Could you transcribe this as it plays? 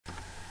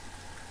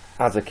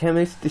As a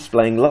chemist,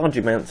 displaying large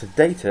amounts of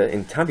data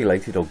in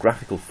tabulated or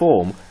graphical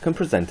form can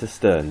present a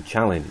stern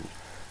challenge.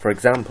 For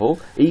example,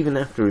 even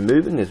after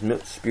removing as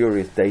much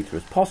spurious data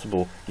as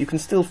possible, you can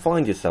still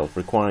find yourself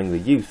requiring the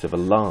use of a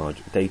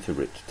large,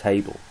 data-rich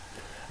table.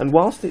 And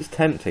whilst it's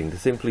tempting to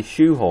simply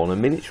shoehorn a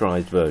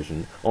miniaturized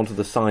version onto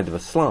the side of a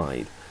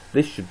slide,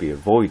 this should be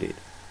avoided.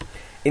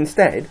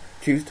 Instead,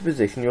 choose to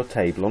position your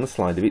table on a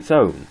slide of its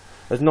own,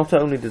 as not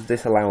only does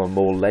this allow a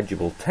more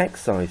legible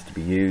text size to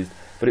be used,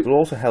 but it will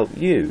also help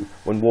you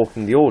when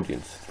walking the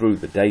audience through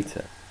the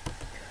data.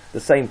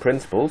 The same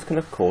principles can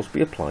of course be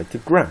applied to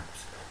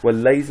graphs, where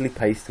lazily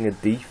pasting a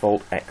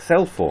default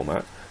Excel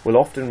format will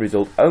often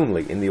result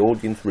only in the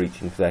audience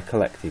reaching for their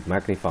collective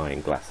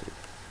magnifying glasses.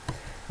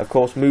 Of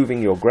course,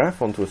 moving your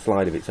graph onto a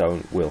slide of its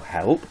own will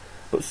help,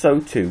 but so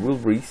too will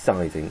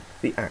resizing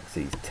the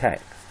axes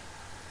text.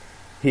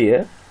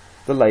 Here,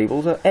 the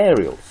labels are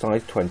Arial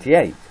size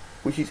 28,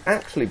 which is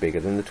actually bigger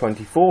than the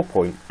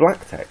 24-point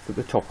black text at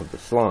the top of the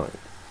slide.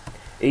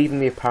 Even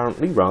the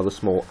apparently rather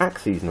small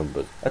axes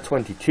numbers are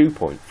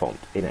 22-point font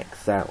in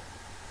Excel.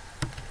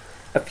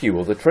 A few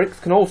other tricks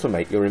can also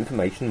make your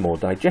information more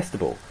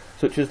digestible,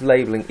 such as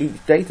labelling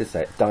each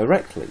dataset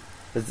directly,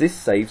 as this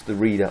saves the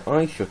reader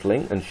eye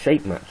shuttling and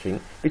shape matching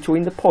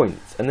between the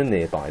points and the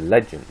nearby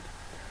legend.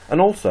 And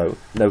also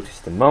notice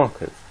the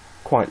markers,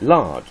 quite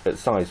large at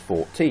size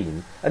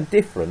 14 and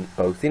different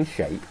both in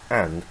shape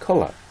and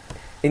colour.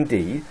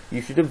 Indeed,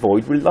 you should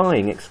avoid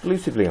relying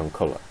exclusively on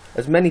colour,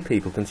 as many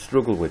people can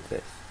struggle with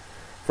this.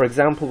 For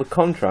example, the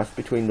contrast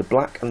between the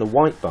black and the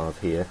white bars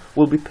here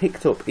will be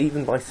picked up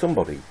even by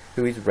somebody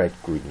who is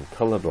red-green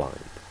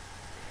colourblind.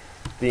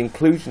 The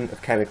inclusion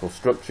of chemical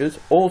structures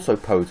also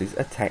poses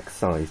a text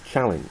size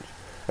challenge,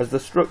 as the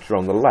structure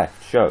on the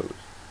left shows.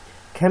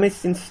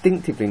 Chemists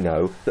instinctively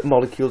know that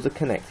molecules are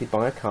connected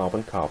by a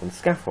carbon-carbon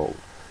scaffold,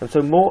 and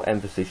so more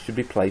emphasis should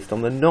be placed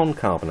on the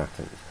non-carbon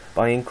atoms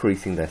by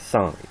increasing their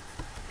size.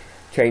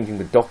 Changing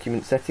the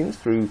document settings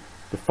through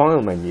the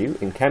File menu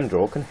in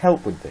ChemDraw can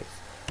help with this,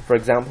 for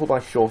example by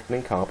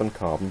shortening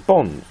carbon-carbon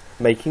bonds,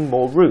 making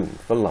more room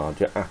for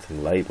larger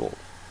atom labels.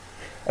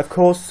 Of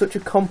course, such a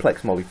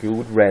complex molecule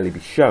would rarely be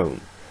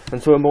shown,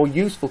 and so a more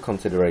useful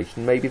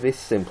consideration may be this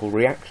simple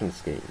reaction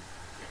scheme.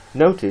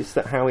 Notice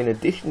that how in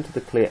addition to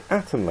the clear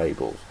atom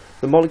labels,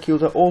 the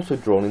molecules are also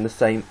drawn in the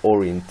same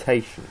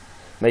orientation,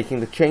 making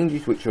the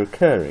changes which are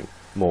occurring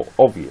more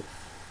obvious.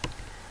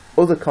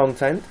 Other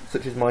content,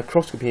 such as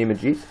microscopy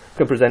images,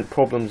 can present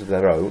problems of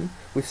their own,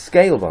 with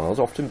scale bars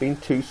often being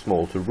too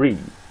small to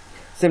read.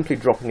 Simply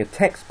dropping a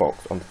text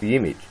box onto the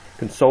image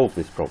can solve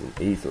this problem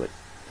easily.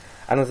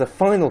 And as a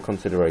final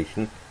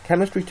consideration,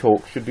 chemistry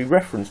talks should be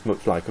referenced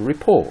much like a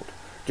report.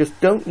 Just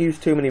don't use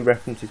too many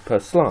references per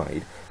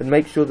slide, and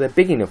make sure they're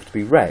big enough to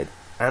be read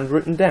and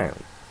written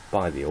down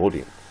by the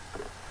audience.